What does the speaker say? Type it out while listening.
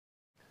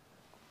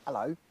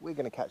Hello, we're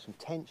going to catch some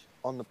tench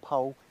on the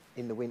pole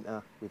in the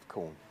winter with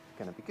corn. It's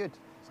going to be good,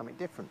 something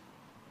different.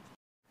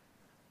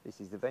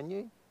 This is the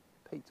venue,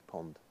 Pete's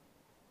Pond.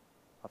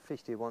 I've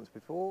fished here once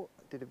before,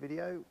 did a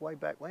video way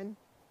back when.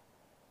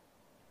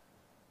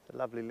 It's a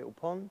lovely little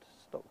pond,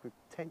 stocked with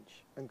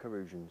tench and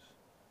carusions.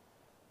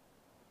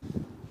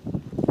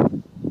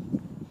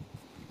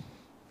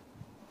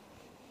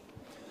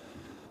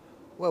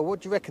 Well,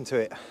 what do you reckon to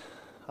it?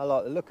 I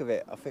like the look of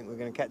it. I think we're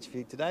going to catch a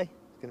few today.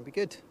 It's going to be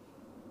good.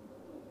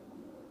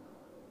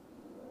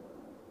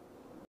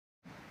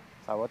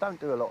 So I don't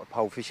do a lot of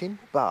pole fishing,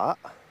 but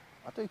I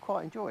do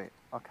quite enjoy it.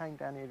 I came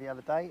down here the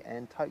other day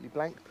and totally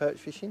blanked perch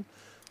fishing.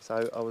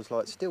 So I was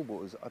like, still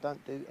waters. I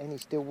don't do any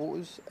still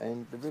waters,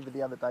 and the river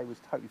the other day was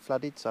totally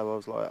flooded. So I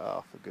was like,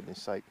 oh, for goodness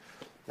sake,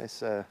 let's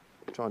try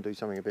and do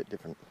something a bit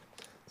different.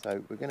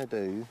 So we're going to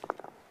do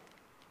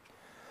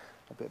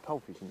a bit of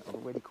pole fishing. I've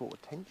already caught a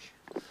tench.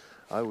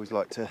 I always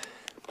like to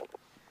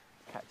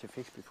catch a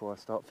fish before I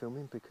start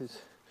filming,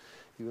 because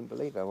you wouldn't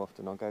believe how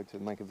often I go to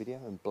make a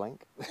video and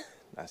blank.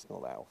 That's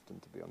not that often,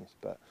 to be honest,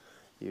 but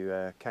you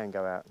can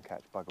go out and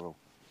catch bugger all.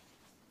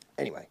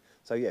 Anyway,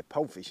 so yeah,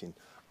 pole fishing.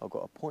 I've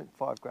got a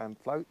 0.5 gram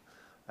float.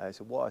 It's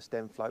a wire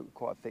stem float with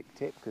quite a thick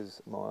tip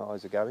because my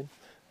eyes are going.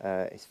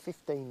 It's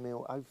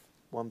 15mm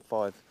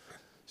 0.15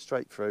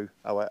 straight through,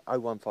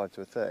 0.15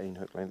 to a 13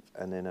 hook length,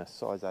 and then a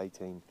size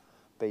 18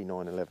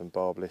 B911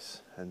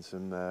 barbless and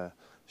some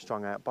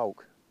strung out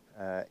bulk.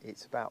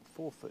 It's about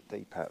 4 foot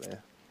deep out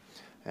there,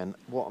 and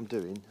what I'm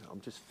doing, I'm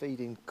just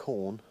feeding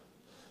corn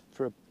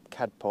through a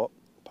cad pot,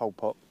 pole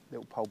pot,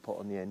 little pole pot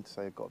on the end,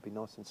 so you've got to be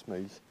nice and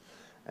smooth,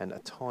 and a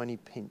tiny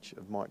pinch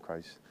of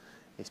micros.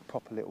 It's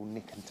proper little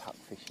nip and tuck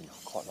fishing. I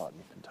quite like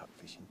nip and tuck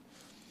fishing,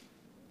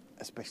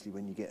 especially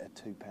when you get a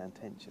 £2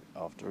 tench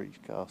after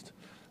each cast.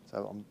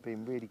 So I'm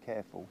being really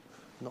careful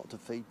not to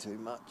feed too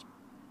much.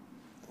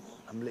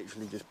 I'm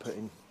literally just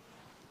putting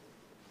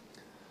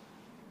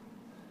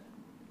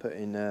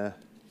 2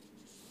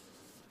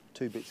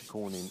 bits of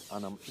corn in,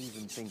 and I'm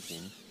even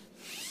thinking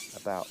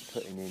about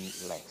putting in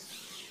less.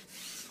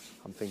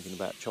 I'm thinking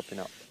about chopping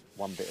up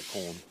 1 bit of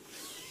corn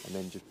and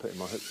then just putting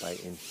my hook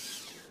bait in.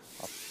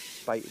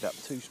 I've baited up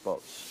 2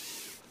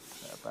 spots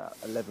at about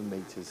 11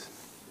 metres,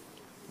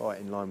 right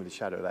in line with the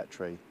shadow of that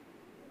tree,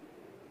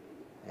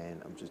 and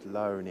I'm just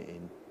lowering it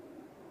in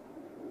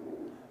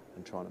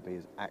and trying to be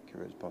as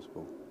accurate as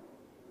possible.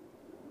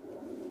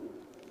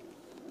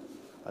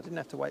 I didn't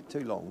have to wait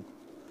too long,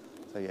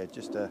 so yeah,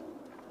 just a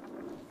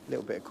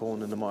little bit of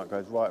corn and the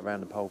micros right around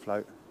the pole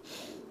float,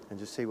 and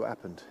just see what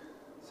happened.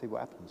 See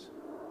what happens.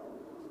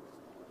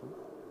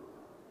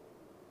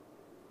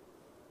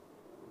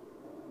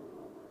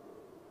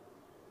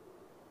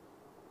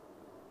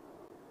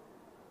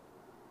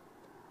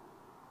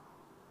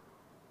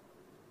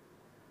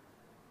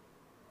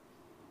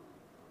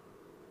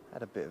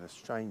 Had a bit of a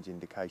strange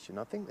indication.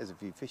 I think there's a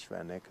few fish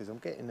around there, because I'm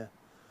getting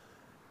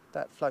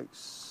that float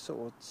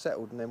sort of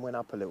settled and then went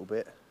up a little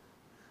bit.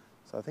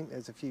 So I think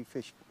there's a few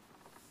fish.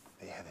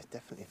 Yeah, there's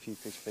definitely a few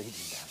fish feeding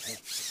down there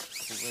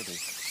already.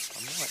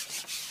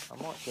 I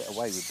might get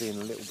away with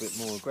being a little bit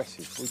more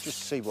aggressive. We'll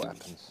just see what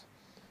happens.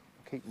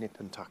 Keep nip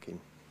and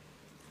tucking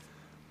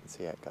and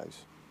see how it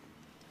goes.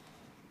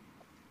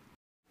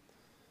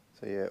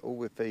 So yeah, all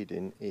we're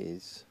feeding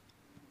is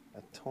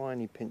a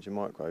tiny pinch of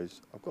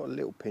micros. I've got a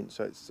little pinch,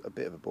 so it's a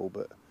bit of a ball,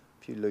 but a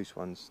few loose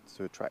ones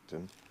to attract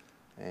them,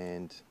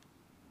 and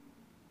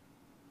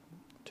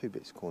 2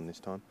 bits of corn this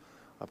time.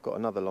 I've got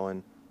another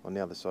line on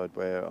the other side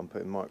where I'm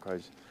putting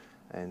micros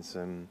and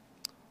some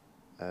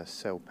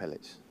cell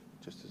pellets,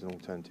 just as an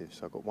alternative.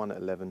 So I've got 1 at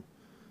 11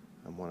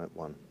 and 1 at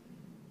 1.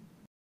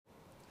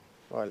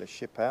 Right, let's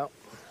ship out.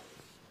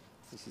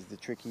 This is the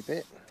tricky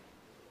bit.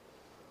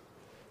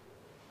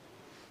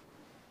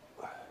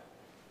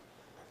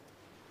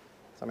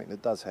 Something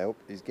that does help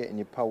is getting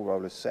your pole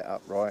rollers set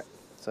up right,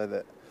 so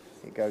that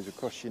it goes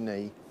across your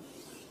knee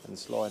and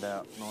slide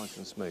out nice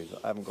and smooth.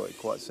 I haven't got it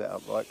quite set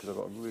up right, because I've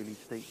got a really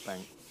steep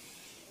bank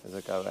as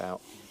I go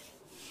out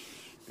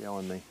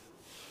behind me.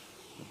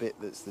 The bit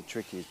that's the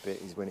trickiest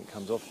bit is when it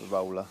comes off the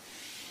roller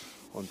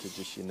onto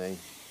just your knee.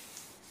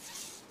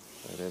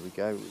 So there we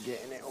go, we're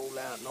getting it all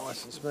out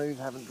nice and smooth,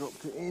 haven't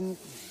dropped it in.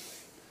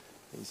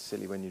 It's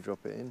silly when you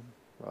drop it in.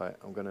 Right,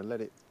 I'm going to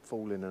let it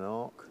fall in an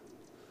arc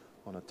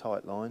on a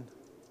tight line,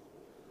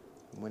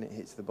 and when it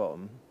hits the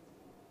bottom,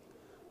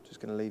 just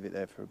going to leave it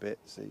there for a bit,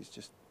 so it's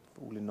just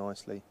falling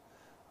nicely.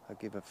 I'll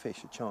give a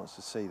fish a chance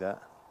to see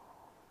that.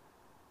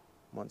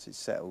 Once it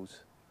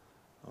settles,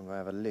 I'm going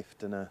to have a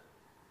lift and if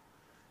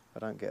I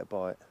don't get a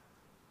bite,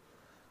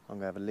 I'm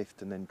going to have a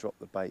lift and then drop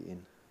the bait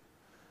in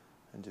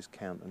and just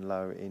count and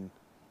lower it in,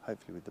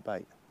 hopefully with the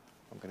bait.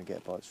 I'm going to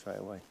get a bite straight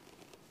away.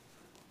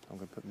 I'm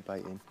going to put my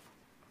bait in.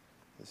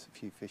 There's a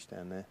few fish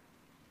down there.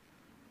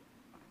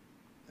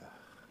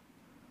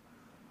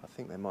 I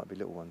think there might be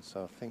little ones,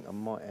 so I think I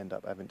might end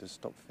up having to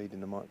stop feeding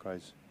the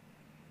micros.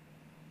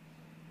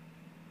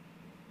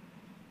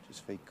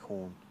 Just feed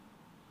corn.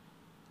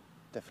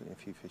 Definitely a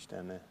few fish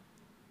down there.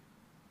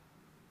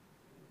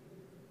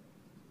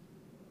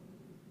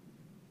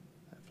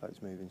 That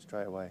Float's moving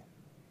straight away.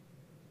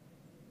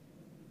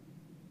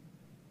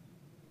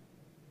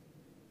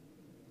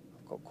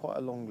 I've got quite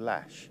a long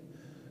lash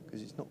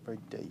because it's not very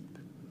deep.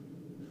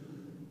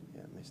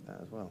 Yeah, I missed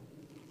that as well.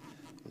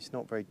 It's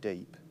not very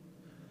deep,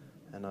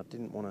 and I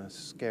didn't want to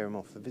scare him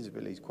off. The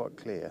visibility is quite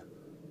clear,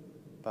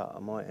 but I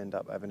might end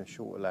up having a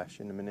shorter lash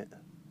in a minute.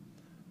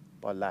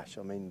 By lash,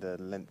 I mean the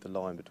length of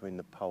line between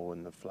the pole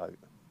and the float.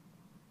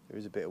 There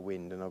is a bit of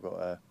wind, and I've got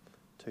a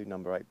 2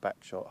 number 8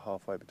 back shot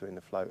halfway between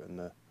the float and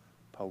the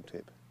pole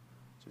tip,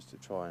 just to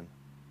try and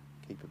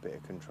keep a bit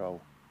of control.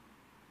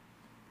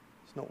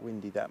 It's not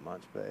windy that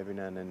much, but every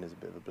now and then there's a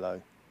bit of a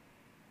blow.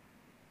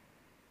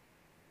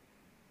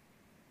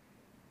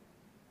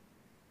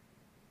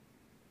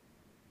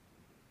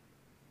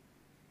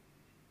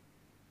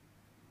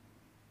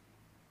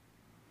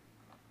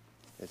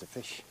 There's a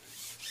fish.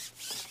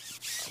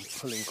 I'm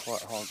pulling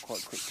quite hard,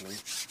 quite quickly,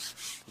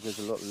 because there's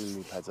a lot of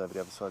lily pads over the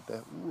other side there.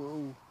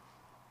 Whoa!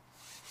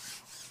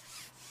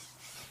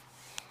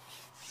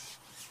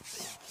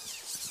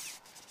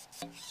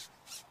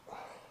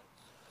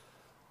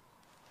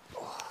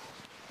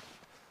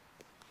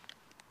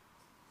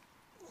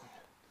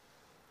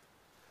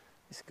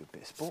 It's a good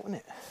bit of sport, isn't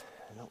it?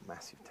 Not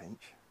massive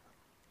tench.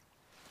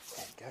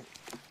 There you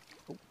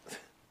go. Oh,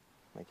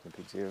 making a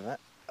big deal of that.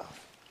 Oh,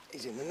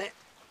 he's in the net.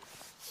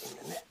 In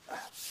the net.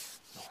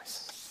 Nice.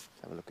 Let's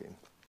have a look at him.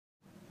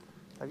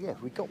 Oh yeah,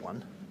 we got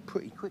one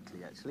pretty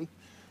quickly actually.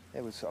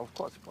 I was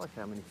quite surprised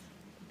how many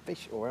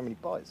fish or how many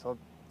bites. I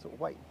sort of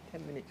waited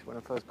 10 minutes when I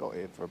first got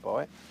here for a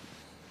bite,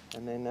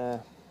 and then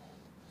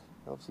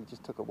obviously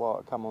just took a while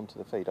to come onto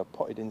the feed. I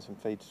potted in some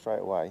feed straight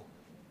away,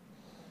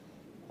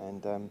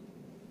 and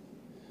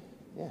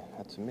yeah,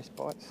 had some missed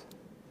bites.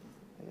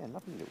 But yeah,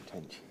 lovely little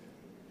tench.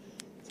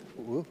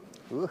 Ooh,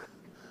 ooh.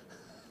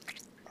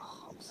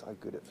 Oh, I'm so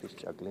good at fish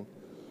juggling.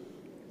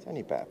 It's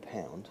only about a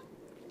pound,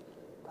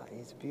 but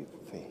it's a beautiful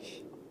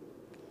fish.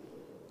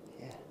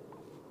 Yeah.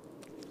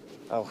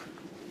 Oh.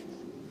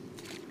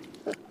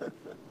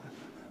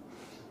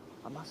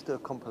 I must do a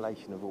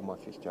compilation of all my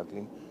fish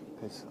juggling,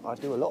 because I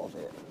do a lot of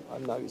it. I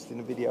noticed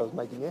in a video I was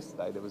making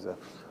yesterday, there was a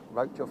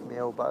roach off my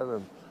elbow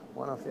and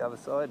one off the other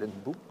side, and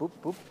boop, boop,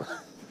 boop.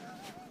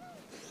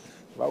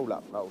 Roll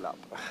up, roll up.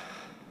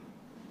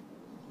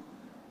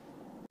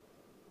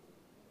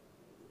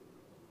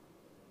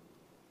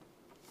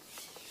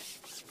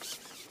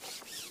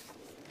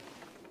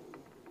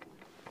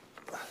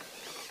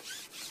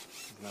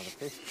 Another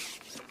fish.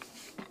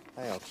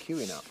 They are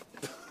queuing up.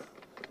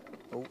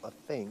 Oh, I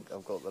think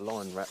I've got the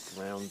line wrapped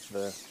around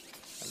the...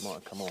 It might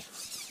have come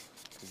off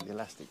because the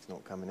elastic's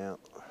not coming out.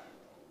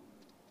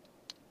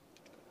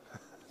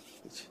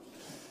 Which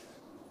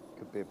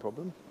could be a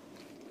problem.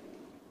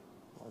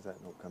 Why is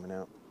that not coming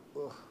out?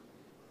 Ugh.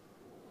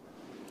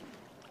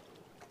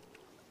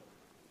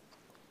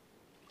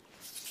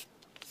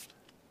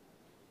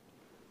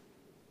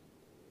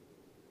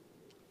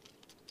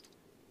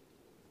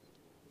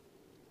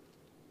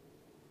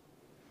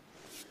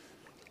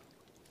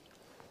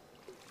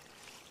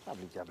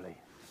 Lovely jubbly.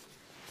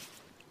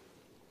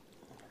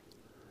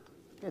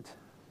 Good.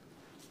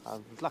 I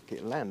was lucky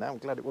to land that. I'm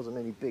glad it wasn't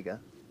any bigger.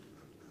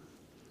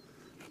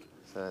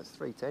 So it's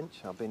 3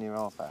 tench. I've been here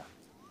half hour.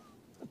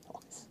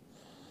 Nice.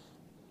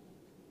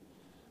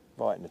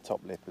 Right in the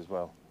top lip as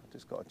well. I've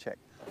just got to check.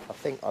 I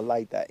think I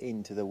laid that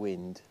into the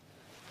wind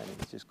and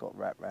it's just got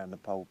wrapped around the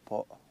pole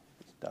pot,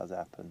 which does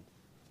happen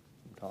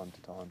from time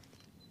to time.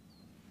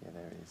 Yeah,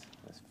 there it is.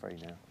 That's free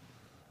now.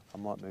 I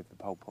might move the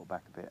pole pot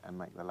back a bit and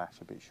make the lash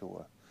a bit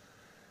shorter,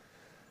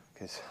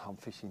 because I'm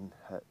fishing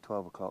at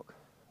 12 o'clock,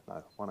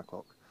 no, 1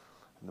 o'clock,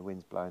 and the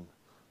wind's blowing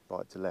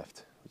right to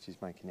left, which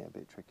is making it a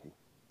bit tricky.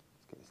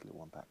 Let's get this little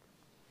one back.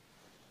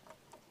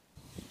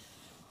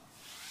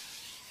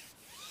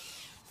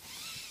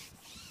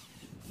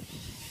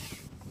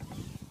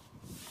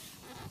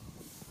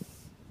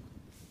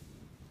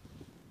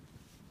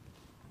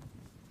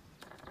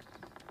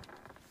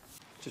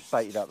 Just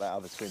baited up that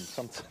other swim.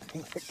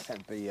 Something that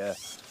can be,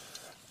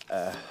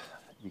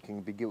 you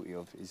can be guilty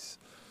of is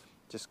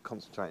just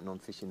concentrating on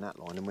fishing that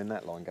line, and when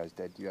that line goes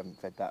dead, you haven't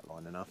fed that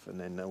line enough, and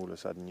then all of a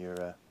sudden you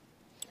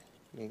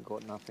ain't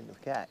got nothing to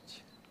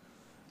catch.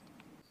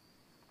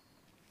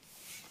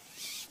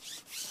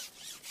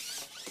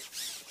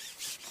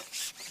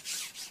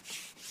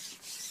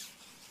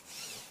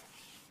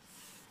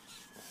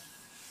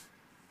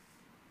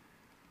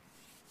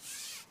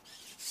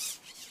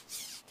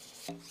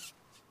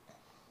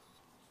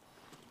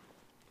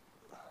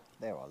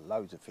 There are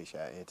loads of fish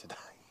out here today.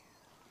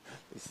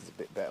 This is a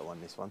bit better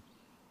one, this one.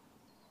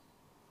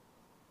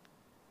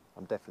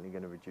 I'm definitely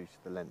going to reduce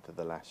the length of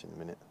the lash in a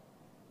minute.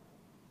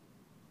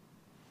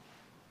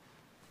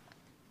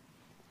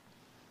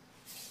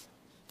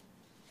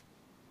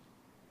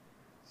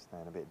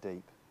 Staying a bit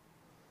deep.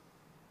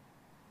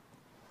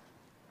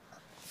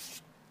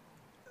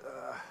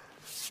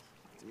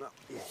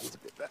 Yeah, he's a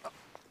bit better.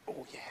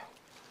 Oh yeah.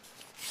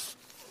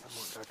 I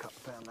might go a couple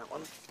of pound that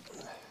one.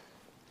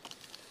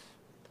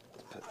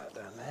 Put that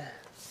down there.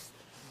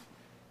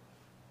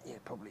 Yeah,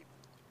 probably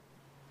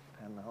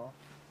 £1.5 pounds.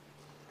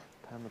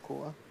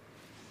 £1.25.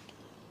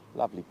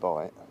 Lovely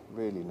bite,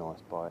 really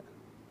nice bite.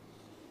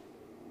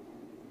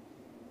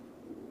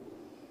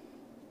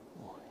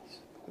 Oh, he's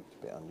hooked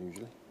a bit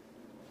unusually.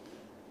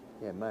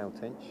 Yeah, male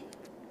tench.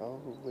 Oh,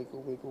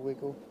 wiggle, wiggle,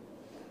 wiggle.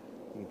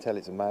 You can tell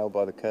it's a male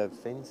by the curved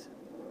fins.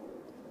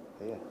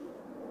 But yeah,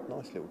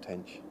 nice little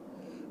tench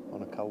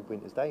on a cold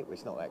winter's day. Well,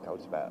 it's not that cold,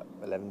 it's about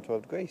 11,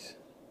 12 degrees.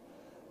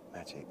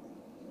 Magic.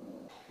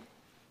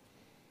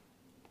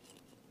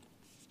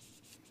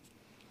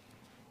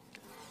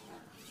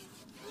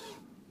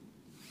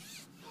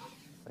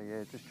 So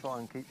yeah, just try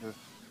and keep the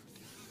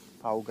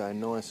pole going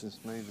nice and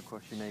smooth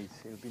across your knees.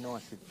 It would be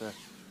nice if the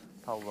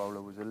pole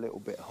roller was a little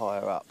bit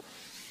higher up,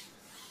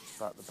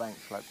 but the bank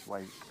slopes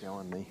way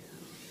behind me.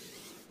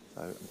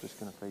 So I'm just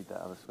going to feed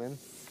that other swim,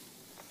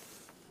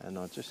 and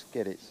I'll just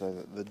get it so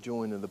that the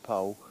join of the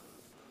pole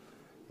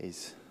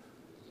is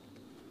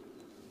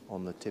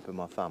on the tip of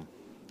my thumb.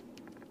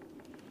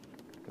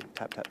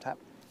 Tap, tap, tap.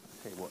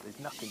 I tell you what, there's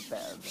nothing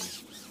better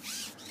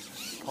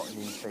than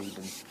potting in feed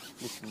and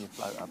lifting your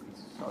float up.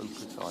 It's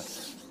so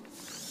precise.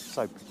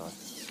 So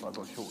precise. But I've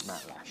got to shorten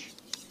that lash.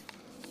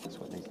 That's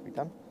what needs to be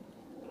done.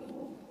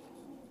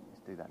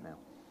 Let's do that now.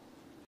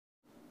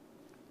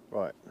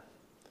 Right,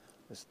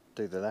 let's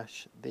do the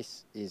lash.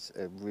 This is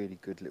a really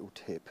good little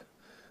tip.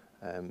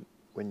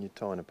 When you're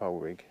tying a pole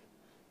rig,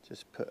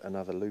 just put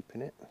another loop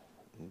in it,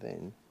 and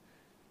then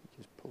you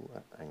just pull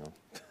that. Hang on,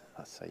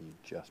 I say you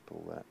just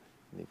pull that.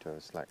 You need to have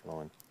a slack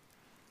line.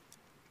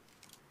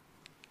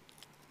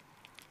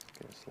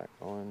 Get a slack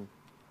line.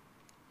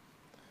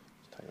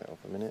 Just take that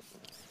off a minute.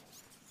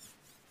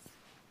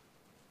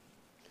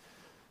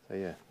 So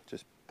yeah,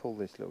 just pull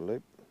this little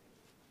loop.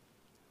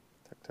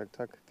 Tug, tug,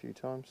 tug a few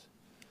times,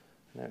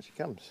 and out she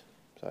comes.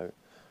 So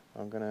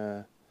I'm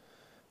gonna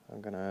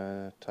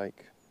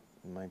take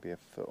maybe a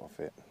foot off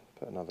it,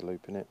 put another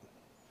loop in it.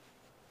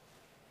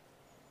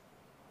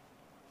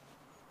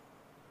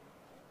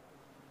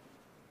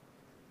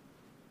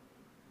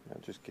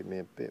 That'll just give me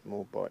a bit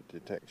more bite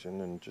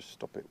detection and just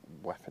stop it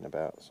whapping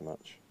about so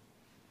much.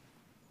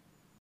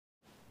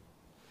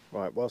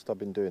 Right, whilst I've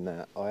been doing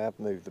that, I have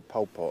moved the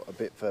pole pot a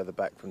bit further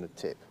back from the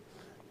tip,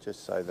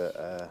 just so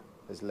that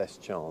there's less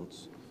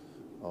chance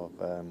of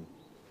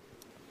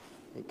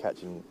it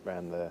catching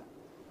round the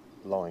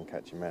line,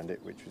 catching round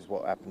it, which was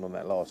what happened on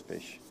that last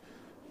fish.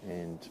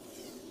 And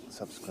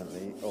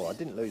subsequently, oh, I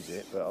didn't lose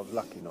it, but I was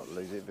lucky not to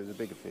lose it. If it was a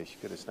bigger fish,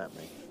 it could have snapped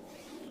me.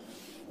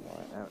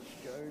 Right, out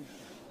she goes.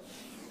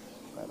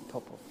 About the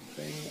top of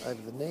the thing,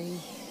 over the knee.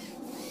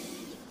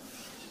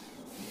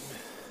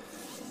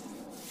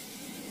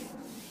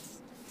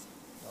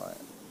 Right.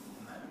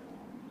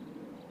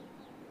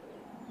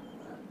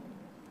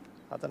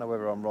 I don't know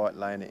whether I'm right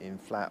laying it in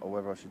flat or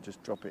whether I should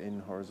just drop it in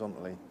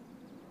horizontally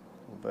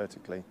or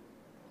vertically.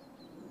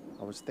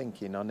 I was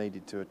thinking I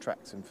needed to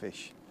attract some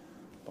fish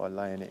by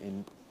laying it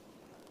in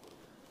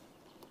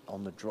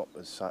on the drop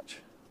as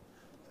such,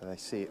 so they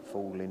see it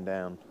falling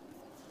down.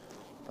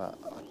 But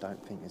I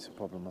don't think it's a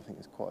problem. I think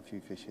there's quite a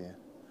few fish here.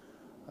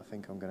 I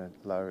think I'm going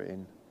to lower it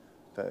in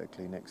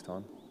vertically next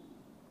time.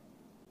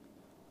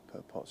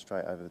 Put a pot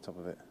straight over the top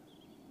of it.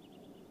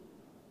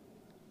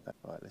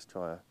 Right, let's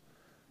try a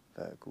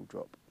vertical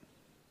drop.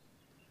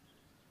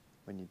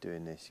 When you're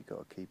doing this, you've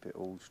got to keep it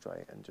all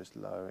straight and just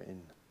lower it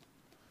in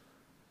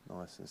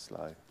nice and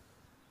slow.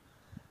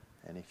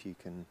 And if you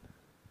can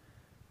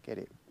get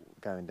it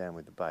going down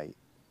with the bait,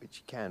 which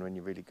you can when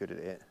you're really good at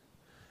it,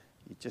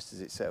 just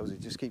as it settles, it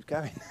just keeps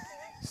going.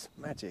 It's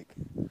magic.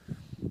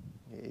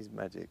 It is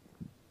magic.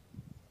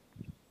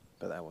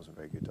 But that wasn't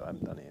very good. I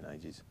haven't done it in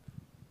ages.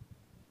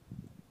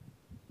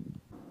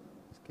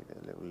 Let's give it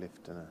a little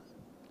lift and a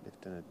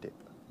dip.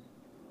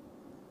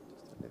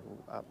 Just a little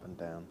up and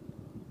down.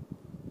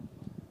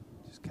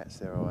 Just catch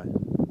their eye.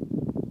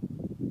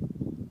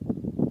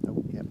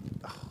 Oh, yep.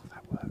 Oh,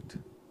 that worked.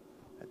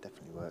 That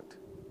definitely worked.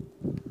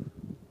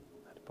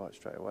 Had to bite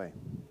straight away.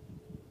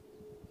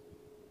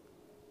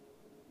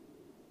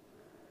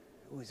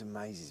 It always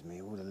amazes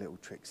me all the little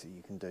tricks that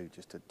you can do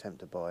just to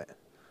attempt a bite.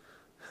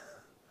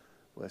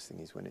 Worst thing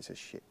is when it's a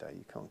shit day,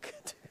 you can't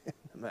get it.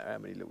 No matter how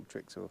many little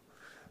tricks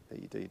that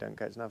you do, you don't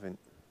catch nothing.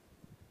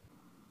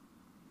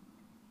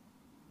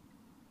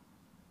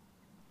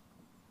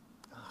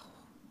 Oh,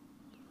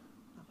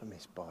 another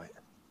missed bite.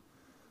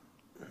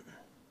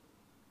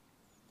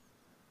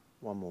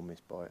 One more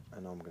missed bite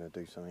and I'm going to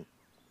do something.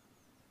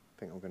 I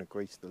think I'm going to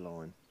grease the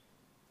line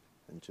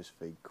and just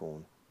feed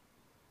corn.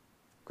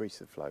 Grease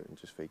the float and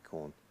just feed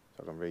corn,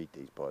 so I can read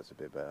these bites a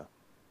bit better.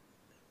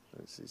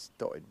 It's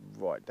dotted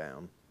right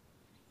down.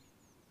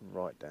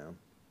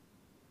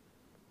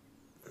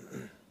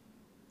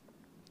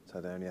 So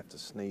they only have to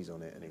sneeze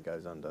on it and it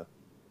goes under.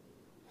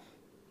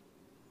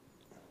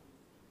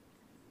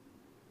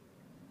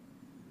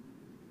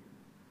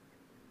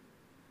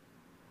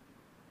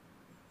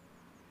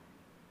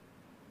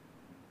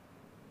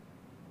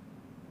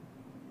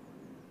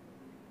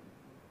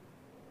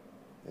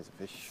 There's a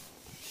fish.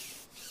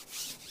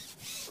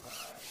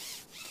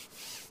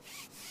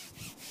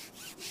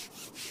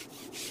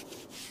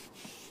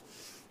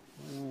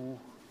 Ooh.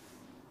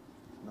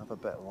 a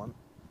better one.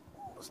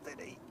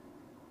 Steady.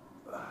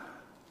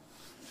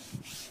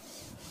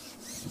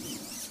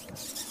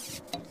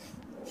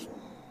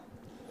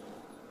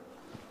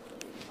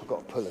 I've got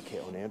a puller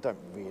kit on here. I don't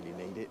really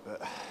need it,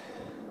 but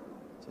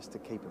just to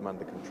keep them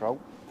under control.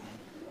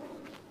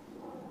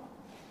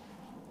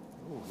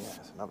 Oh yeah,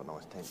 that's another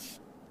nice tench.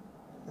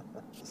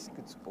 It's a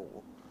good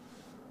sport.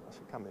 I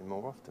should come in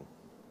more often.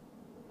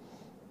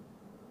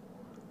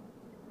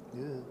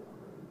 Yeah,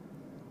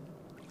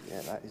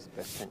 that is the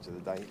best tench of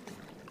the day.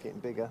 Getting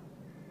bigger.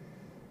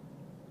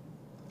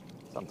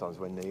 Sometimes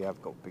when you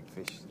have got big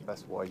fish,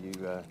 that's why you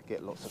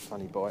get lots of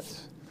funny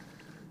bites,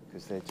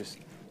 because they're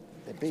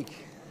big.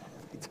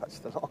 They touch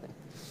the line,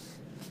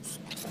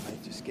 and they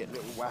just get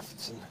little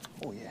wafts. And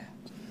oh yeah,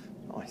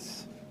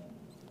 nice.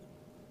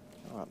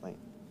 All right, mate.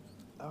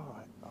 All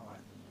right.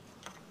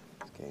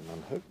 Let's get him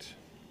unhooked.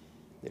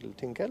 Little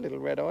tinker, little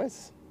red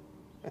eyes.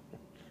 I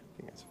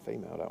think that's a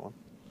female, that one.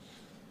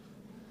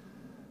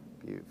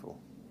 Beautiful.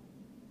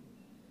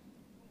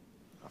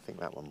 I think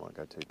that one might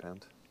go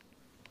 £2.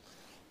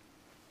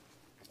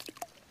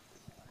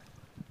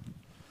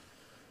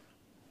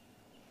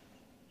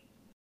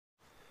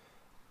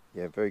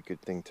 Yeah, very good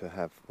thing to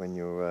have when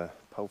you're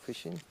pole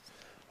fishing.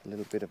 A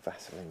little bit of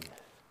Vaseline.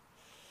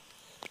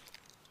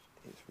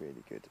 It's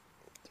really good.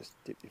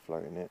 Just dip your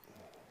float in it.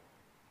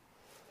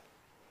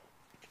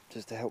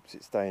 Just helps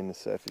it stay in the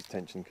surface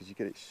tension, because you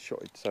get it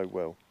shotted so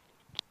well.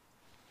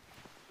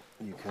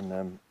 You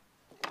can,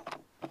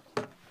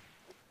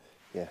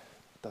 yeah,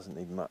 doesn't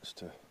need much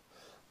to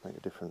make a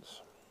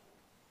difference.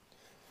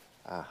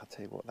 I'll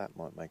tell you what, that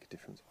might make a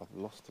difference. I've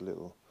lost a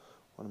little,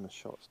 one of my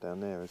shots down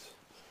there has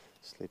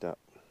slid up.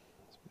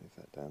 Let's move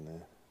that down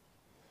there,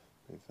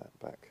 move that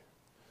back.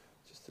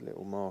 Just a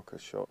little marker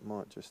shot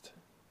might just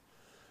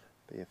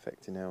be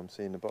affecting how I'm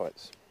seeing the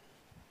bites.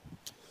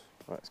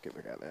 Right, let's get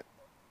back out there.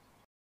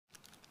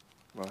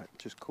 Right,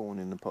 just corn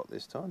in the pot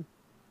this time.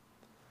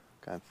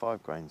 Going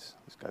 5 grains,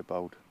 let's go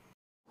bold.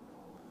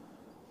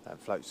 That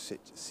float's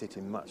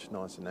sitting much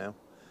nicer now.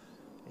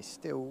 It's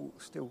still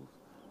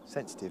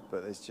sensitive,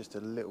 but there's just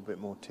a little bit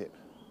more tip.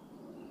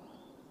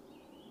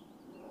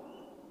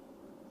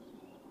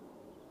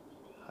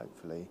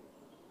 Hopefully,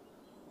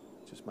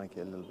 just make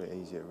it a little bit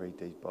easier to read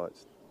these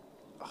bites.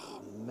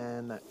 Oh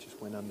man, that just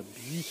went under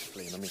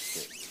beautifully and I missed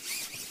it.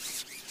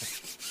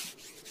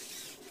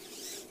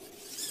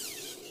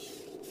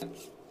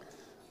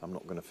 I'm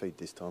not going to feed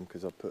this time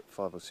because I put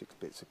 5 or 6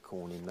 bits of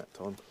corn in that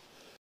time.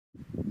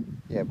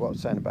 Yeah, what I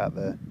was saying about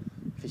the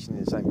fishing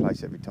in the same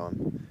place every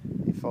time.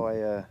 If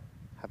I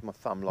have my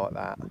thumb like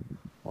that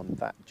on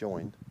that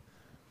join,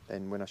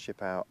 then when I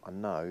ship out, I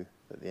know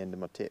that the end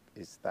of my tip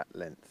is that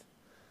length.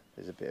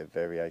 There's a bit of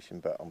variation,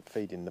 but I'm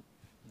feeding the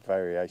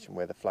variation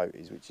where the float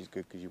is, which is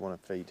good because you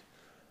want to feed.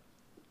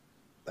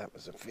 That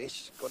was a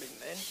fish, got him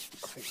then.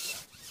 I think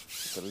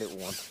it's a little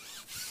one.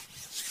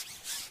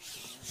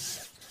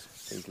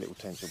 These little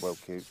tench are well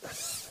cute.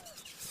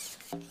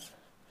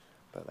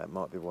 But that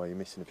might be why you're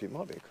missing a few. It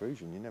might be a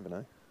crucian, you never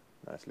know.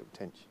 No, it's a little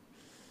tench.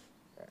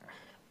 Yeah,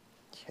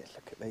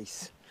 look at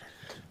these.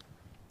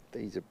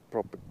 These are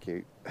proper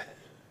cute.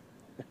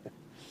 They're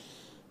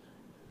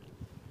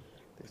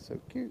so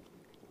cute.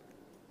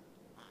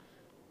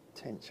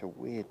 Tench are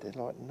weird, they're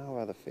like no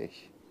other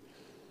fish.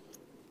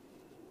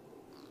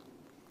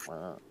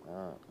 Look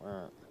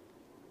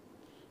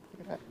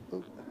at that.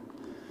 Ooh.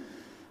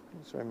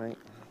 Oh, sorry, mate.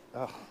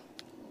 Oh,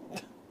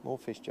 more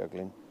fish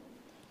juggling.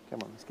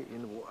 Come on, let's get you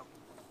in the water.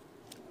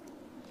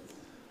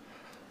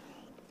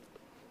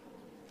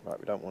 Right,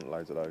 we don't want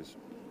loads of those.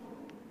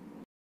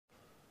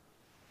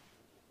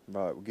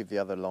 Right, we'll give the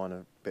other line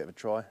a bit of a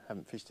try.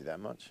 Haven't fished it that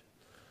much,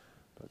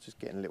 but just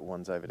getting little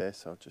ones over there,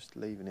 so I'm just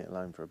leaving it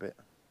alone for a bit.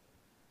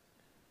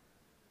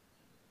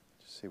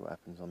 Just see what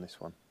happens on this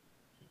one.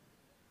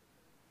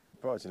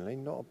 Surprisingly,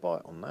 not a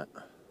bite on that,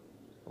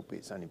 albeit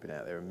it's only been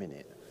out there a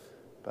minute,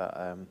 but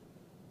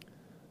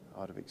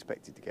I'd have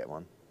expected to get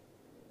one.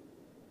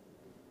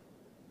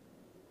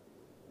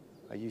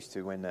 I used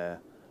to, when I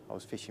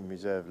was fishing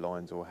reserve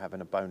lines or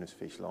having a bonus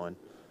fish line,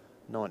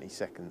 90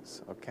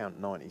 seconds, I'd count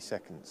 90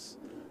 seconds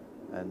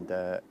and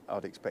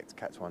I'd expect to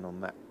catch one on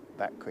that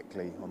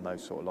quickly on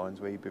those sort of lines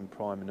where you've been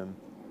priming them.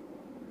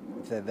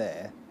 If they're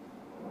there,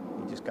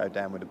 you just go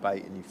down with a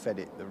bait and you fed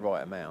it the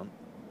right amount,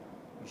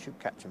 you should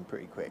catch them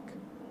pretty quick.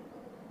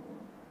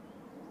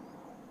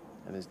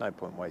 And there's no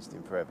point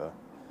wasting forever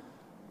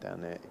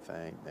down there if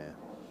they ain't there.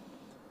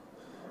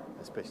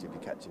 Especially if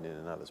you're catching in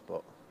another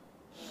spot,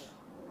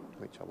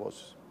 which I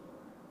was.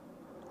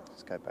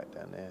 Let's go back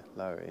down there,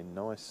 lower it in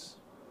nice.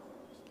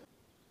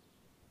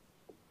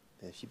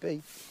 There she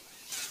be.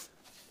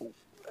 Oh,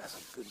 that's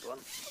a good one.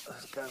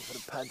 Let's go for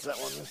the pads, that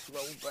one. Let's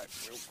roll back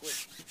real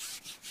quick.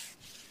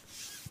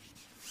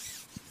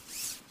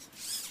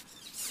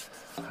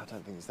 I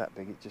don't think it's that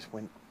big, it just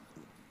went.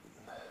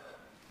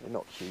 They're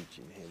not huge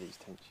in here, these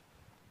tench.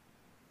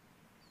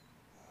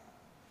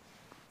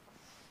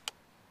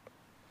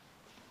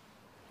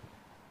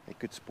 They're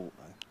good sport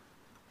though.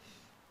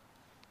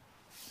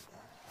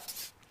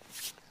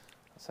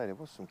 I'd say there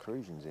was some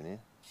crucians in here.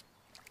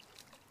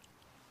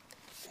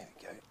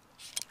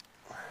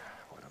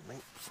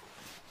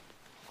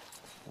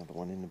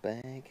 Another one in the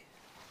bag.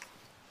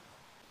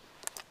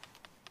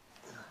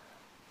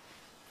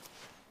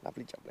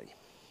 Lovely jubbly.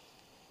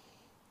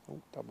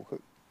 Oh, double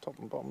hook, top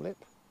and bottom lip.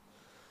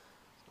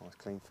 Nice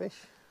clean fish.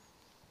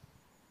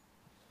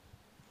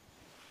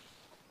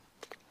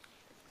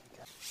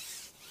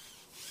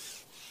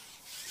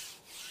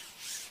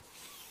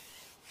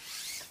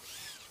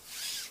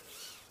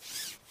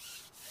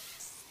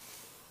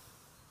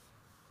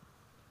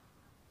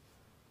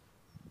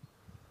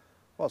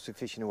 Whilst we're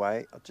fishing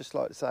away, I'd just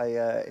like to say,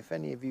 if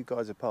any of you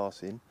guys are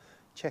passing,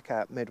 check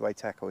out Medway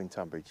Tackle in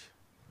Tunbridge.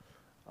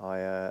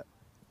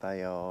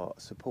 They are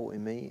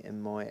supporting me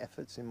in my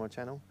efforts in my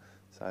channel,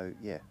 so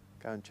yeah,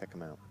 go and check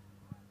them out.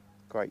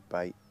 Great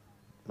bait,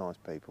 nice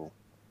people,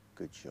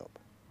 good shop.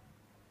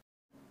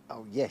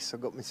 Oh yes, I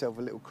got myself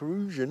a little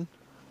crusion.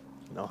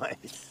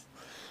 Nice.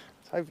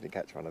 I was hoping to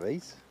catch one of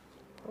these.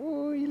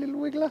 Oh, you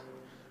little wiggler.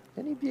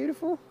 Isn't he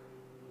beautiful?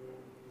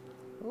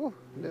 Oh,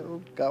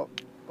 little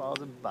bars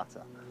of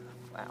butter.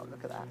 Wow,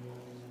 look at that.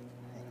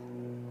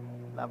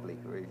 Lovely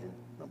crusion.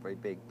 Not very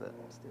big, but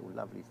still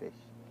lovely fish.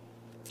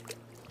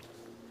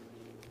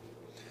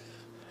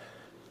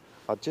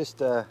 I just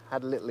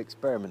had a little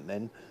experiment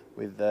then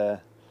with, I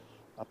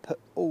put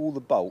all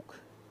the bulk,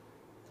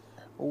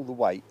 all the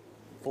weight,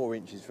 4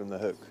 inches from the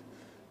hook,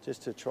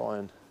 just to try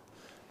and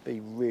be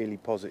really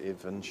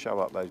positive and show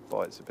up those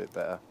bites a bit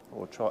better,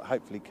 or try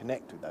hopefully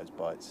connect with those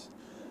bites.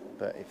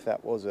 But if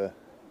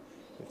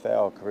they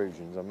are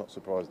crusions, I'm not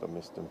surprised I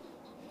missed them.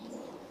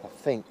 I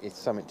think it's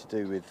something to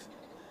do with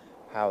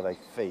how they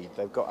feed.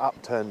 They've got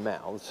upturned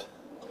mouths,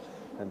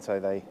 and so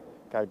they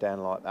go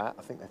down like that.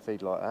 I think they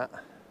feed like that,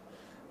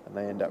 and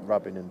they end up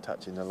rubbing and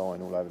touching the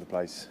line all over the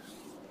place,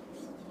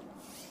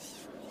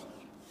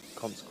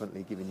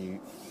 consequently giving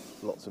you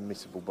lots of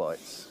missable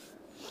bites.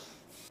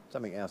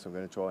 Something else I'm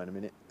going to try in a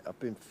minute. I've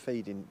been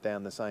feeding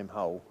down the same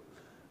hole,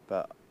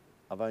 but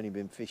I've only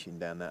been fishing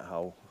down that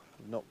hole.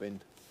 I've not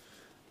been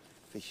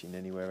fishing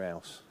anywhere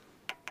else.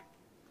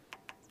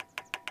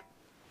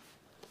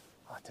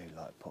 I do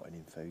like potting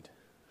in food,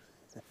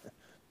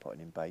 potting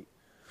in bait.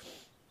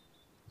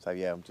 So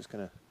yeah, I'm just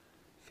going to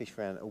fish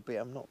around,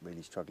 albeit I'm not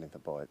really struggling for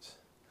bites.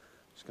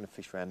 I'm just going to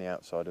fish around the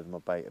outside of my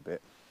bait a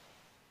bit.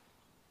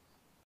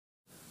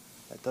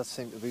 That does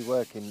seem to be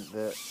working,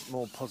 the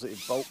more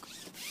positive bulk.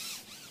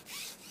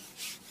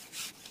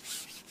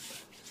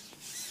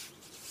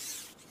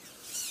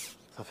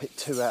 I've hit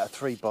 2 out of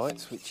 3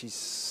 bites, which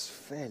is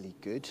fairly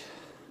good.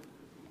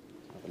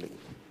 Have a little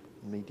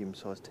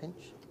medium-sized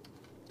tench.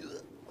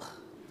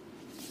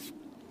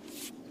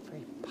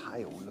 Very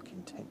pale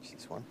looking tench,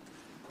 this one.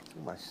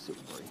 Almost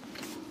silvery.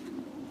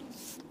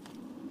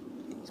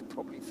 He's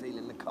probably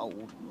feeling the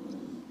cold.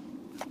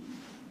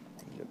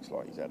 He looks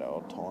like he's had a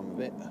hard time of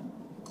it.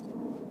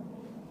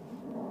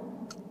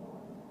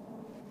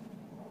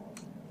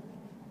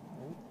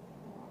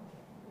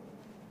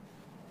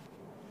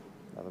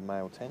 Another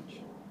male tench,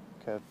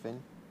 curved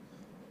fin.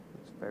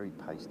 Looks very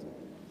pasty.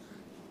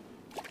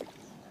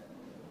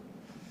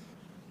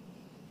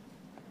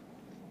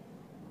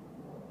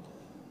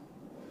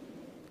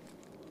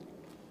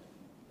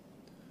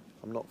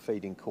 I'm not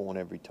feeding corn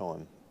every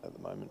time at the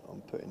moment.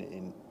 I'm putting it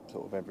in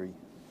sort of every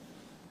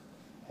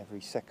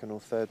second or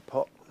third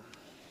pot.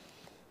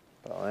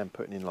 But I am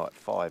putting in like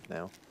 5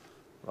 now,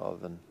 rather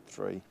than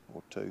 3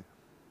 or 2.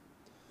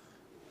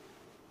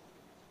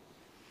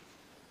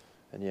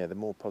 And yeah, the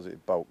more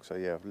positive bulk, so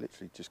yeah, I've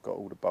literally just got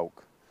all the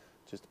bulk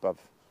just above,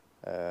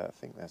 I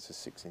think that's a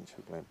 6-inch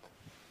hook length.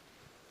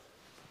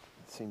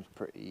 It seems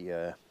pretty,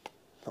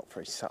 not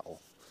very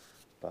subtle,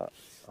 but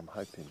I'm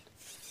hoping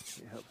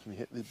it helps me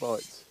hit the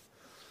bites.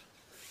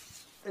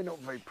 They're not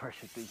very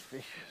pressured, these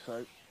fish,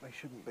 so they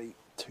shouldn't be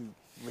too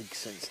rig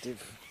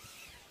sensitive.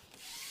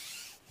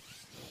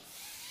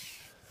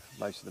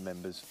 Most of the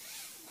members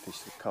fish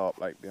the carp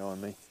lake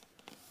behind me.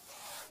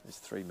 There's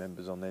 3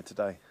 members on there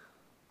today.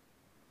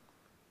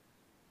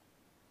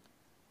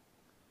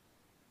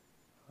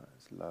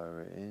 Let's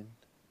lower it in.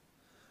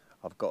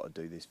 I've got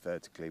to do this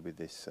vertically with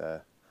this,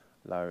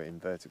 lower it in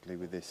vertically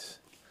with this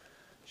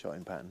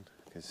shotting pattern,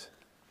 because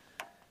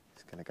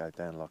it's going to go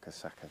down like a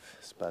sack of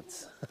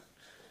spuds.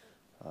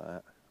 Like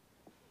that.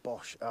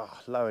 Bosh,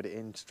 lowered it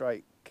in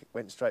straight,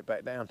 went straight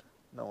back down.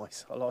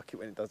 Nice, I like it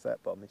when it does that,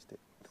 but I missed it.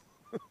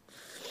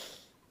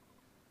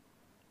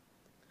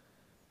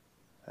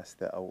 That's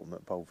the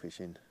ultimate pole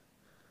fishing.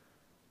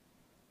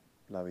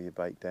 Lower your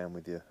bait down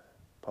with your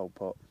pole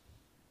pot.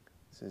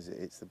 As soon as it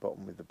hits the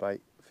bottom with the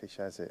bait, fish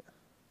has it.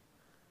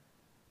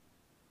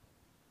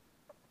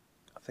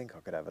 I think I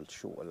could have a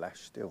shorter lash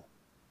still.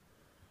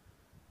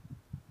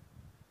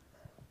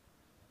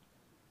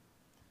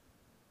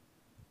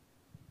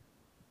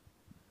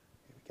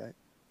 Here we go.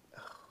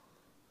 Oh.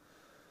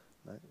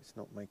 No, it's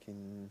not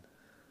making,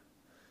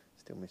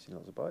 still missing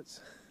lots of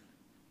bites.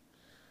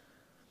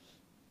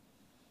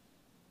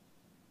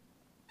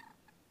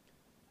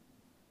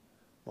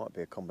 Might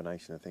be a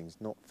combination of things,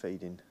 not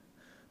fishing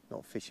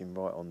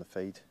right on the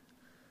feed,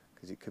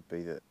 because it could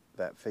be that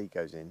that feed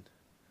goes in,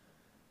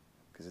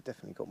 because I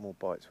definitely got more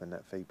bites when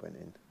that feed went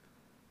in.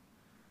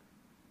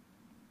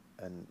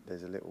 and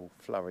there's a little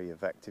flurry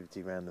of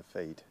activity around the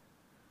feed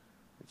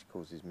which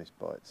causes missed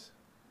bites.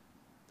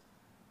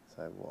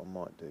 So what I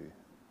might do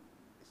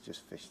is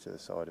just fish to the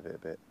side of it a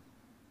bit.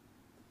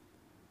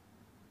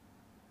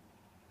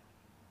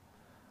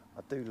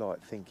 I do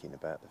like thinking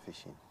about the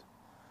fishing.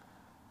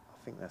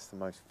 I think that's the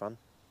most fun.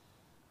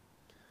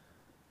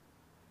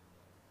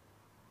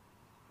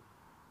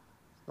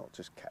 It's not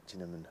just catching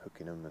them and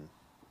hooking them and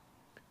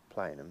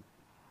playing them,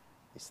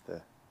 it's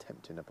the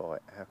tempting a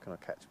bite. How can I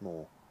catch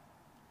more?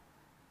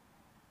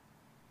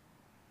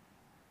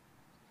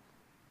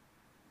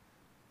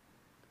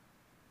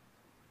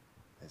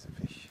 There's a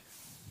fish.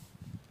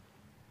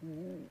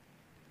 Ooh.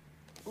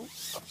 Ooh,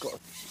 I've got a,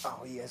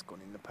 oh, he has gone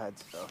in the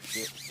pads. Oh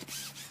shit.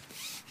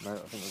 No, I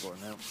think I've got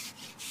him out.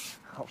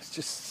 I was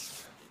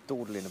just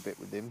dawdling a bit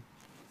with him.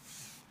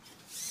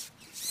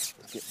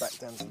 Let's get back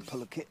down to the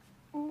puller kit.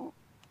 Ooh.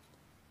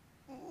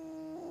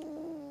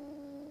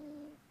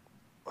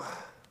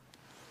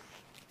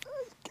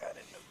 He's going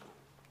in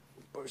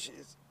the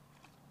bushes.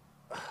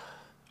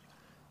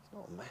 It's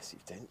not a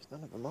massive tench,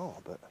 none of them are,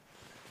 but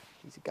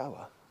he's a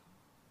goer.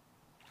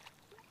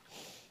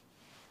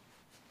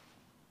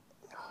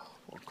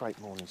 What a great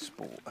morning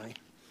sport, eh?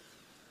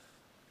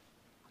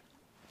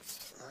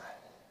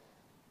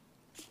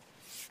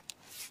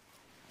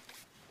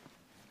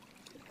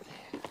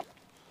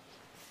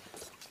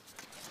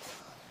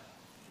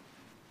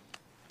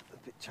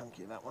 A bit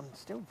chunky, that one.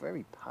 Still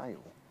very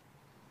pale.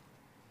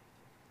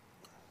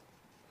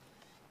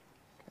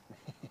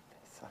 They're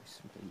so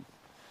smooth.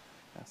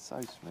 They're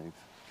so smooth.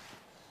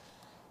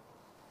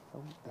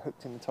 Oh, they're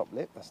hooked in the top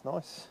lip. That's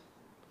nice.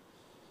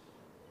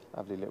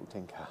 Lovely little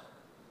tinker.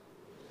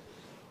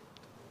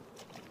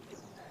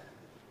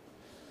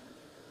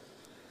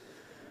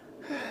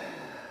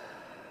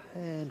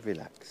 And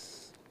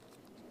relax.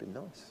 It's been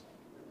nice.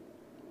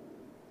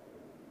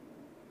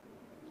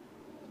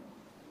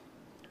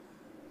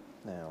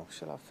 Now,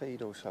 shall I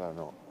feed or shall I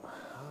not?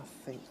 I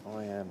think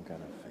I am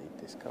going to feed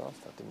this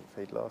cast. I didn't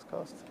feed last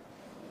cast.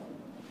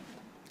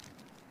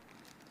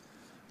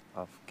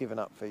 I've given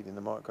up feeding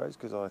the micros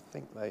because I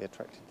think they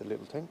attracted the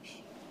little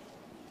tench.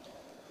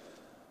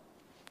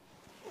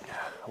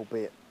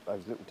 Albeit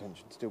those little tench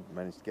should still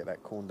manage to get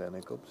that corn down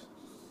their gobs.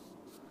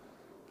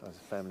 There's a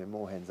family of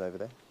moorhens over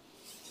there.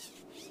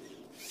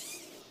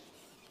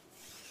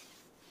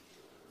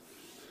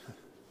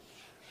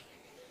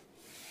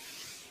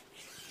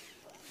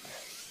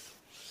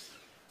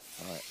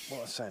 Right, what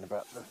I was saying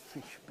about the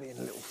fish being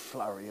a little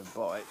flurry of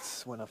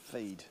bites when I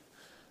feed.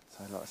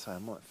 So like I say, I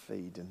might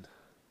feed and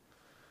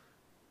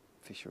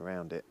fish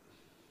around it.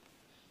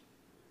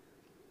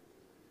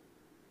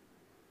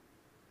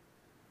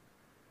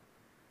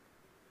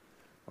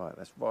 Right,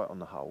 that's right on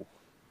the hole.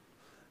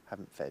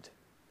 Haven't fed.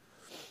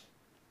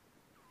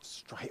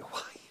 Straight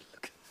away.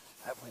 Look,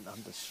 that went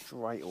under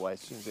straight away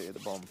as soon as it hit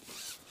the bottom.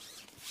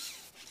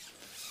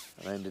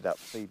 And I ended up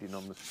feeding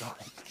on the strike.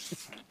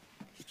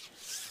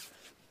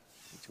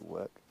 Which will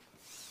work.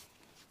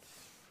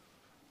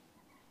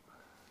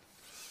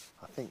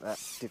 I think that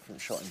different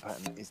shotting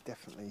pattern is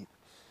definitely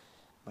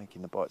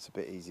making the bites a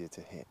bit easier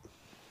to hit.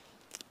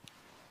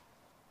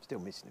 Still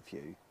missing a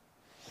few.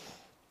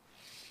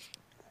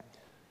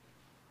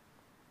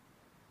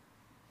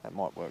 That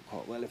might work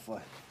quite well if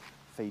I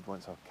feed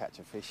once I catch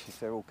a fish. If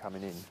they're all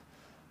coming in,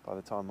 by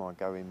the time I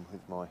go in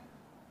with my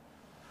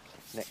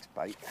next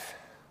bait,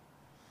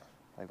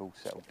 they've all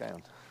settled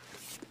down.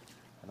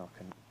 And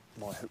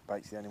my hook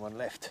bait's the only one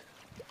left.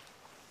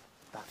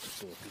 That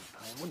would be a big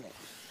pain, wouldn't it?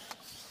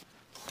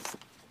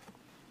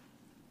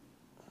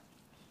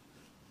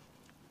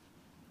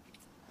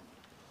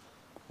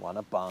 One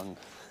a bung.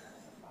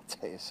 I'll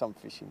tell you,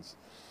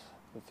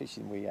 the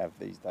fishing we have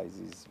these days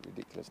is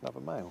ridiculous.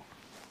 Another male.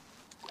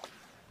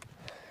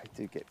 We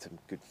do get some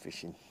good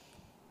fishing.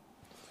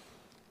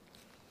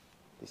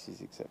 This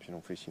is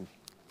exceptional fishing.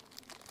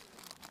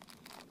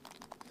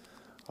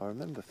 I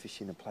remember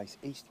fishing a place,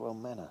 Eastwell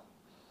Manor,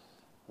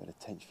 where the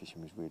tench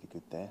fishing was really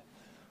good there.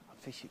 I'd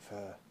fish it for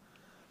a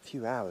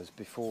few hours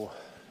before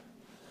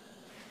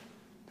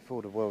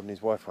the world and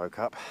his wife woke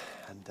up,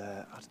 and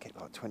I'd get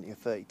like 20 or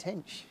 30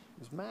 tench. It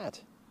was mad.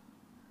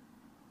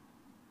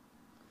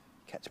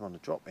 Catch them on the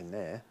drop in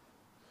there.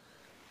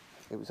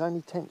 It was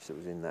only tench that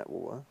was in that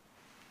water.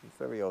 It was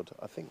very odd.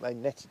 I think they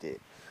netted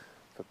it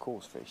for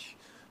coarse fish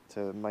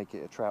to make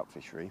it a trout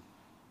fishery,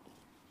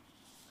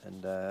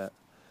 and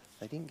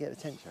they didn't get the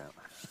tench out.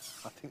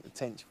 I think the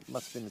tench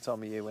must have been the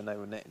time of year when they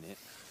were netting it,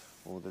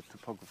 or the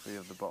topography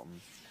of the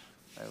bottom.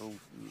 They were all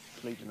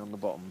sleeping on the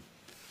bottom,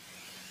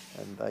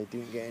 and they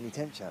didn't get any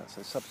tench out.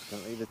 So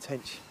subsequently, the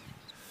tench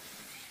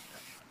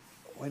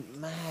went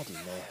mad in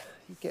there.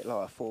 You get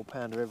like a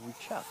 4-pounder every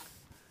chuck.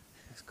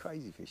 It's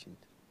crazy fishing.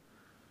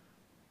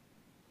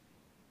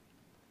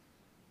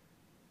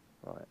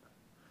 Right,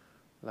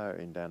 lower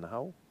it in down the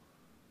hole.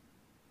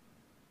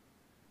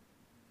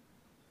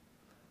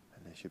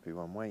 And there should be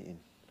one waiting.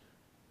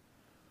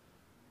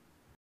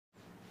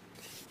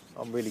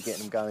 I'm really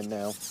getting them going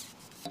now.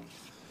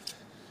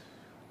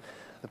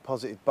 The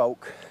positive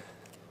bulk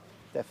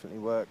definitely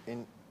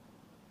working.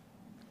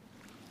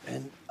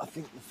 And I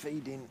think the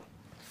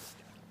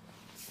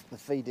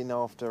feeding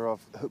after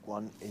I've hooked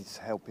one is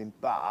helping,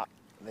 but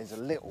there's a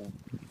little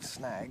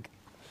snag.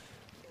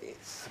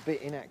 It's a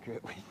bit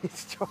inaccurate when you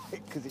try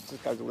it because it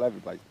just goes all over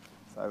the place.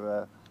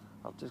 So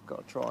I've just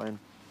got to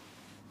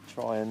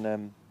try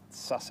and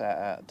suss out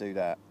how to do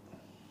that.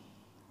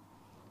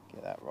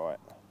 Get that right.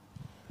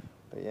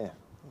 But yeah,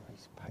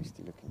 he's a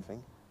pasty looking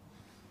thing.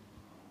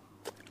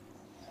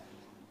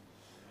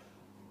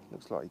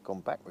 Looks like he's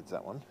gone backwards,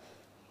 that one.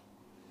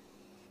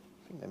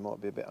 I think they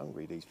might be a bit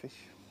hungry, these fish.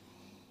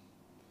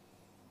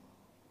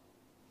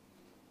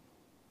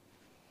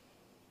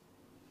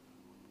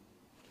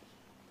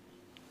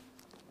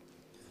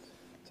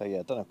 So yeah,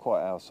 I don't know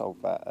quite how I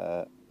solved that,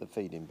 the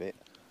feeding bit.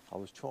 I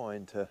was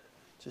trying to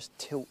just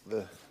tilt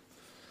the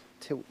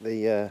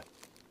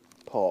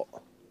pot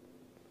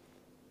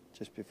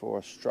just before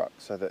I struck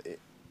so that it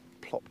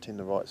plopped in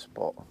the right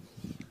spot,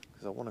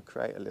 because I want to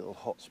create a little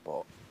hot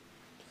spot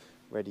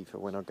ready for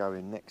when I go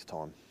in next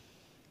time,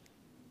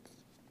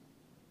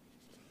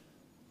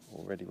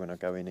 or ready when I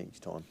go in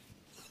each time.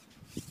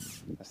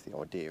 That's the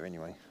idea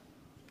anyway.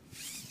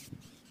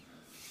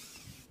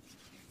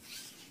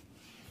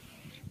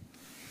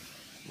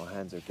 My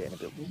hands are getting a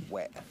bit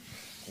wet,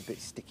 a bit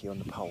sticky on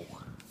the pole.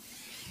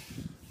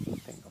 I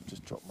think I've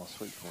just dropped my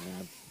sweet corn in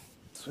the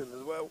swim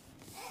as well.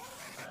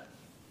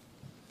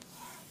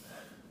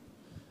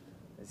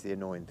 It's the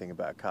annoying thing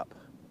about a cup.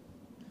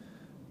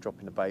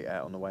 Dropping the bait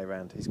out on the way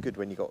around. It's good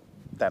when you've got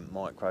damp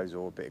micros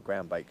or a bit of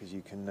ground bait, because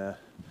you can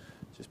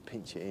just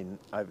pinch it in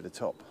over the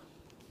top.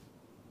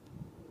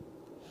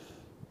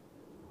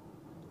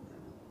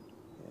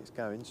 Yeah, it's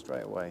going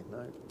straight away.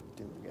 No,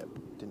 didn't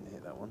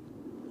hit that one.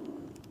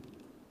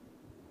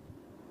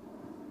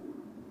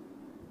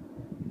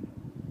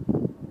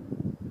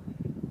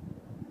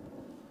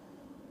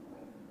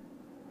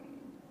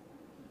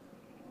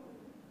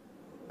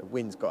 The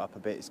wind's got up a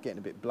bit. It's getting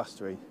a bit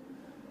blustery.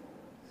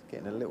 It's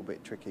getting a little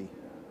bit tricky.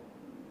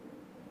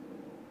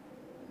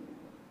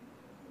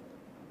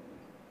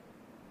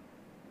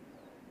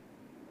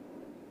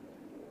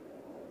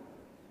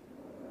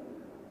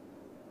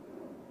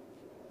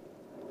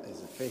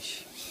 There's a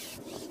fish.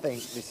 I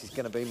think this is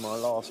going to be my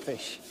last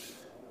fish,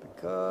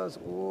 because,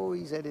 oh,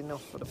 he's heading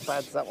off for the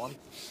pads, that one.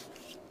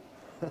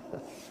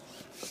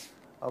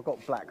 I've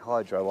got black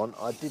hydro on.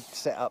 I did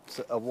set up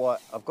a white,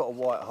 I've got a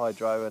white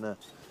hydro and a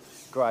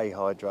grey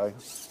hydro,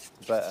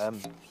 but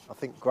I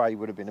think grey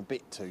would have been a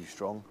bit too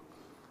strong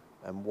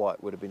and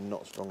white would have been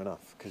not strong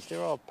enough, because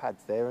there are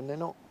pads there and they're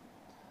not,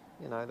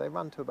 you know, they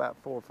run to about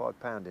 £4 or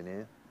 £5 in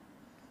here,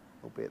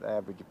 albeit they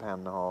average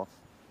 £1.50.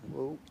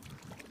 Whoa.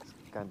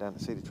 Going down to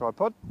see the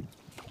tripod.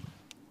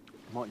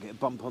 Might get a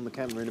bump on the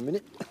camera in a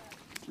minute.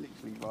 It's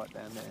literally right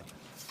down there.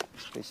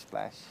 Fish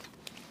splash.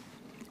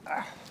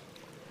 Ah.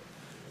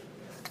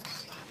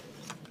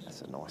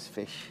 That's a nice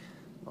fish.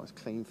 Nice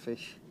clean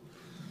fish.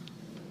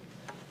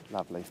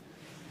 Lovely.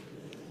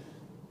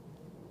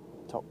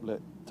 Top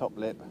lip.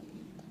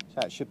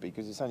 So it should be,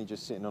 because it's only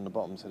just sitting on the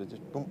bottom, so they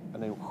just boom,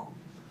 and then whoo.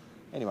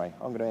 Anyway,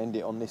 I'm going to end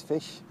it on this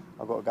fish.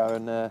 I've got to go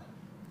and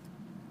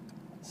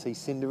see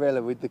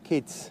Cinderella with the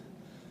kids.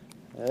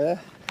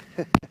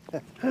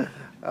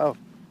 Oh.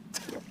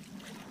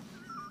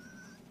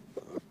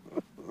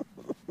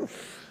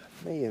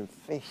 Me and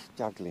fish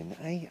juggling,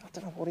 eh? I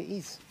don't know what it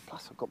is.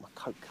 Plus I've got my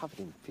coat covered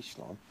in fish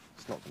slime.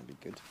 It's not going to be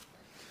good.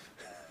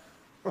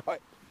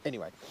 Right,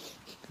 anyway,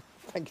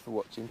 thank you for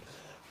watching.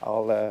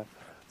 I'll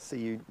see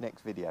you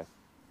next video,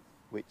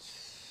 which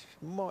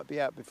might be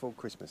out before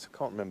Christmas. I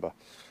can't remember.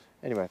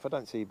 Anyway, if I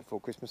don't see you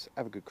before Christmas,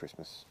 have a good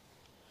Christmas.